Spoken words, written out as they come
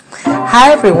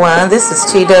Hi everyone, this is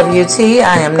TWT.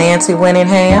 I am Nancy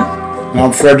Winningham. And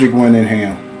I'm Frederick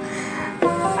Winningham.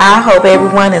 I hope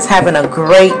everyone is having a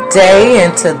great day,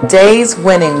 and today's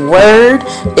winning word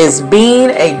is being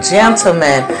a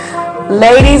gentleman.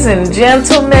 Ladies and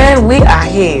gentlemen, we are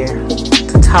here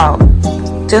to talk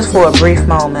just for a brief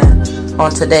moment on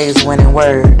today's winning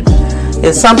word.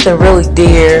 It's something really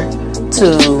dear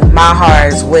to my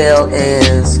heart as well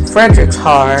as Frederick's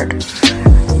heart,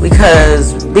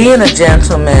 because being a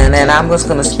gentleman, and I'm just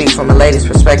going to speak from a lady's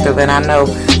perspective, and I know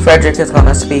Frederick is going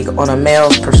to speak on a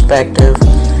male's perspective,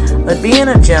 but being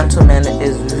a gentleman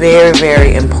is very,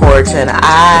 very important.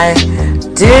 I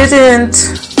didn't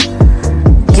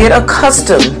get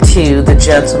accustomed to the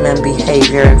gentleman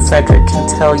behavior, and Frederick can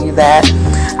tell you that.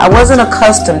 I wasn't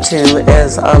accustomed to,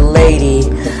 as a lady,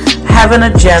 having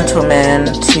a gentleman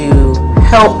to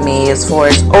help me as far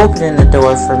as opening the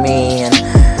door for me and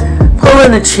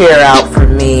pulling a chair out for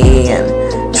me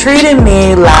and treating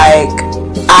me like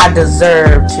I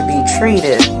deserve to be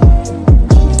treated.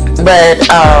 But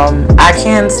I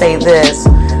can say this: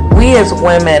 we as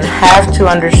women have to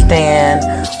understand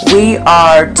we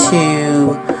are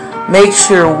to make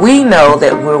sure we know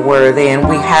that we're worthy, and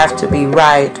we have to be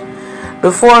right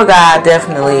before God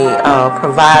definitely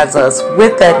provides us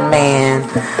with that man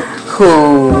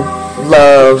who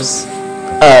loves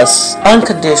us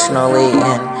unconditionally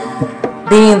and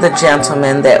being the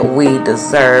gentleman that we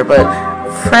deserve. But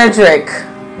Frederick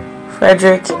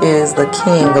is the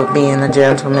king of being a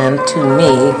gentleman to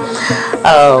me.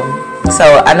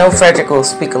 So I know Frederick will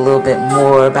speak a little bit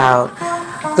more about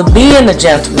the being a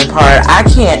gentleman part. I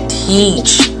can't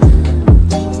teach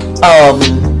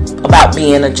about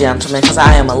being a gentleman because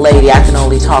I am a lady. I can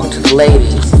only talk to the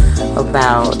ladies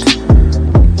about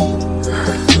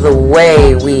the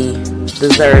way we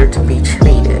deserve to be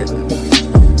treated.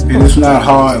 And it's not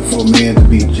hard for men to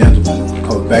be gentlemen,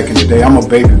 because back in the day, I'm a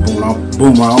baby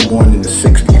boomer. I was born in the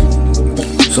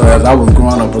 60s. So as I was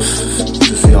growing up, I was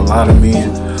to see a lot of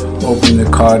men open the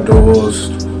car doors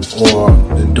or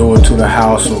the door to the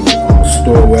house or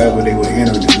store, wherever they were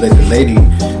entering, to let the lady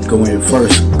go in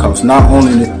first. Because not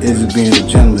only is it being a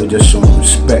gentleman, it's just showing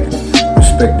respect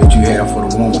that you have for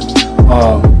the woman.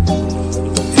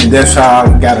 And that's how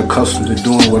I got accustomed to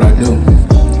doing what I do.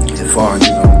 As far as,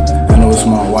 I know it's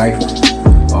my wife,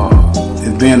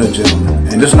 and being a gentleman.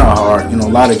 And it's not hard. A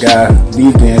lot of guys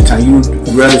these days in time, you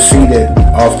rarely see that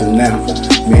often now,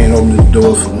 men opening the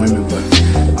doors for women. But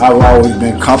I've always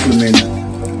been complimented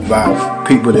by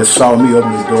people that saw me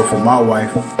open the door for my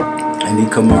wife, and they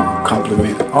come in and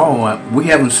compliment, we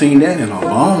haven't seen that in a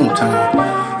long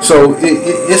time. So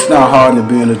it's not hard to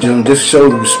be in a gentleman. Just show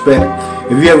the respect.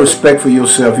 If you have respect for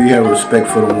yourself, you have respect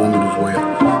for the woman as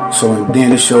well. So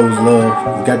then it shows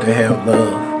love. You got to have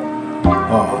love.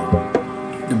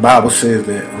 The Bible says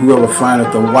that whoever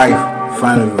findeth a wife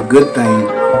findeth a good thing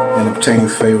and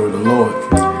obtains favor of the Lord.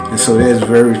 And so that's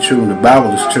very true, and the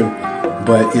Bible is true.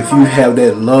 But if you have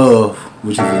that love,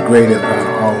 which is the greatest out of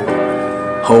all,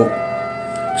 hope,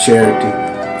 charity,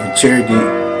 and charity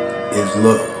is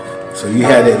love. So you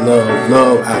have that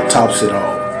love outtops it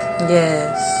all.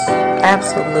 Yes,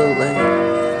 absolutely.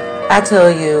 I tell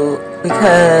you,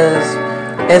 because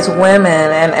as women,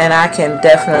 and I can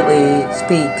definitely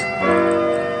speak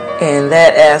in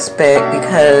that aspect,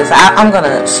 because I'm going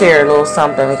to share a little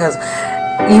something, because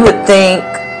you would think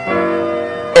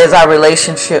as our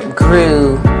relationship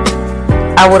grew,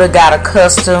 I would have got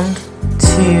accustomed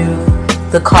to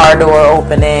the car door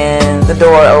opening, the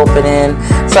door opening.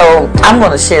 So I'm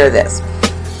going to share this.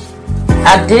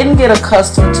 I didn't get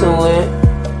accustomed to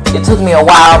it. It took me a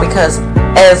while, because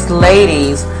as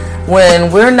ladies,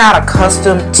 when we're not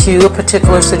accustomed to a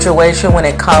particular situation, when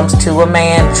it comes to a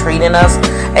man treating us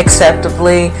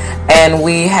acceptably, and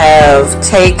we have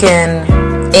taken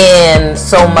in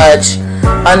so much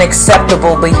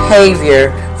unacceptable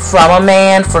behavior from a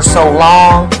man for so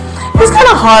long, it's kind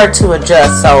of hard to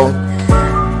adjust. So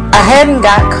I hadn't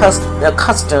got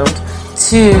accustomed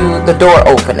to the door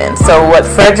opening. So what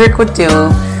Frederick would do,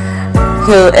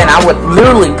 and I would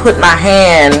literally put my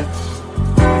hand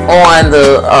on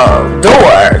the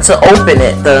door to open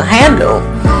it, the handle,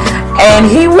 and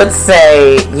he would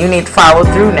say, "You need to follow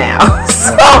through now."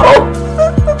 So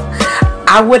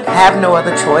I would have no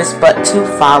other choice but to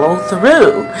follow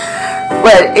through.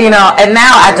 But and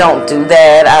now I don't do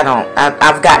that.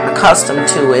 I've gotten accustomed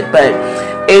to it, but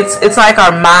it's like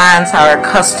our minds are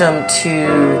accustomed to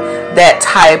that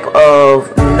type of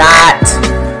not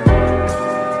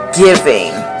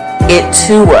giving it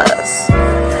to us.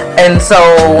 And so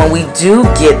when we do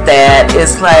get that,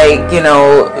 it's like,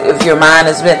 if your mind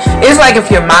has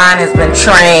been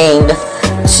trained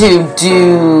to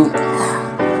do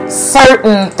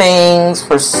certain things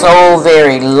for so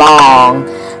very long,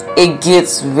 it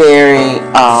gets very,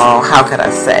 how could I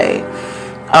say,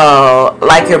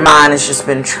 like your mind has just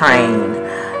been trained.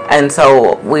 And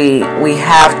so we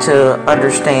have to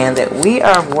understand that we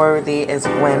are worthy as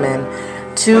women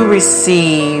to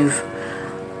receive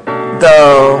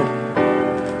the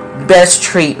best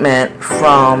treatment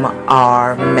from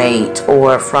our mate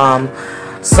or from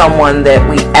someone that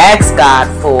we ask God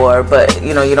for, but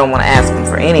you don't want to ask him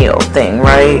for any old thing,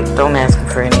 right? Don't ask him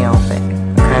for any old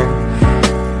thing, okay?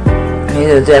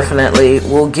 You definitely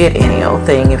will get any old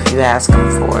thing if you ask him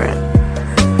for it.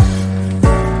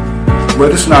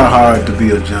 But it's not hard to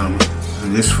be a gentleman,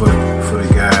 and it's for the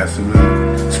guys,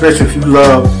 especially if you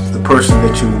love the person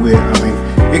that you're with.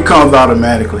 It comes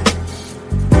automatically.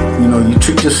 You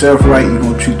treat yourself right, you're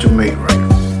going to treat your mate right.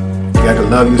 You got to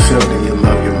love yourself, then you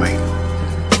love your mate.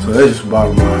 So that's just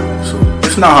bottom line. So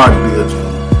it's not hard to be a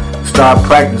gentleman. Start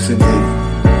practicing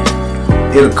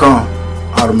and it'll come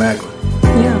automatically.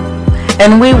 Yeah.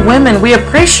 And we women, we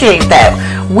appreciate that.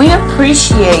 We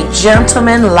appreciate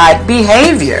gentleman-like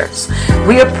behaviors.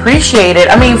 We appreciate it.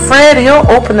 Fred, he'll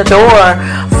open the door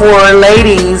for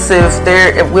ladies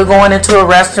if we're going into a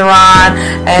restaurant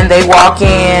and they walk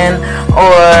in,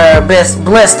 or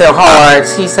bless their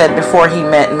hearts. He said before he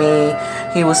met me,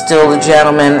 he was still a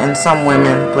gentleman, and some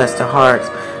women, bless their hearts,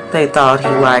 they thought he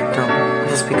liked them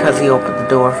just because he opened the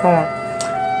door for them.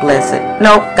 Bless it.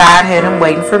 Nope, God had him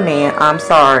waiting for me. I'm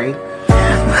sorry.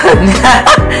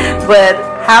 But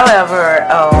however,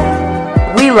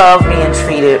 we love being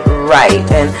treated right,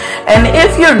 and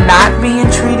if you're not being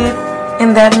treated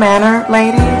in that manner,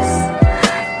 ladies,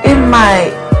 it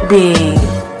might be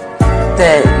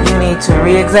that you need to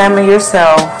re-examine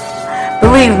yourself.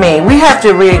 Believe me, we have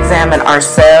to re-examine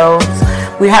ourselves.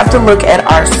 We have to look at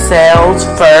ourselves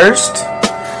first.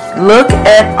 Look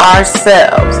at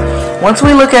ourselves. Once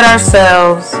we look at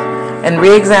ourselves and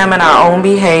re-examine our own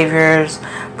behaviors,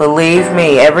 believe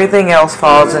me, everything else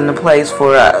falls into place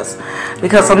for us.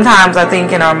 Because sometimes I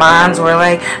think in our minds we're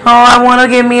like, oh, I want to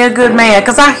get me a good man.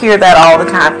 Because I hear that all the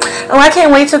time. Oh, I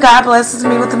can't wait till God blesses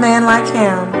me with a man like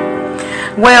him.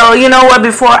 Well, you know what?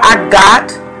 Before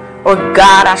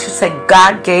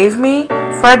God gave me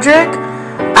Frederick,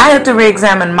 I had to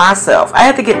re-examine myself. I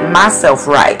had to get myself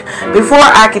right. Before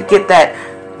I could get that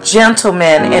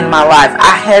gentleman in my life,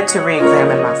 I had to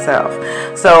re-examine myself.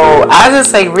 So I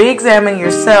just say re-examine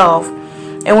yourself,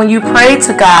 and when you pray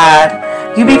to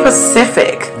God, you be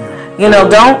specific.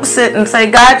 Don't sit and say,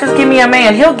 God, just give me a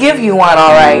man. He'll give you one,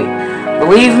 all right.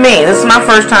 Believe me, this is my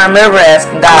first time ever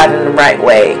asking God in the right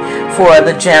way for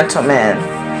the gentleman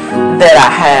that I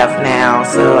have now.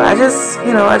 So I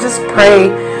just pray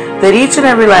that each and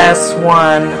every last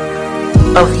one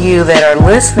of you that are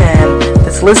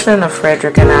listening to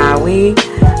Frederick and I, we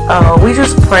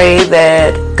just pray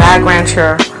that God grants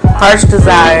your heart's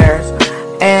desires,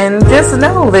 and just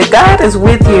know that God is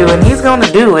with you and he's going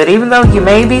to do it, even though you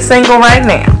may be single right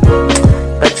now,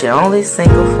 but you're only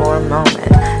single for a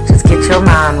moment. Just get your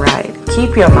mind right.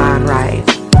 Keep your mind right.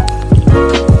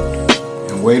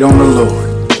 And wait on the Lord.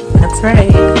 That's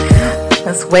right.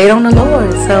 Let's wait on the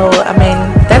Lord. So,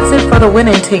 that's it for the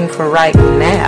winning team for right now.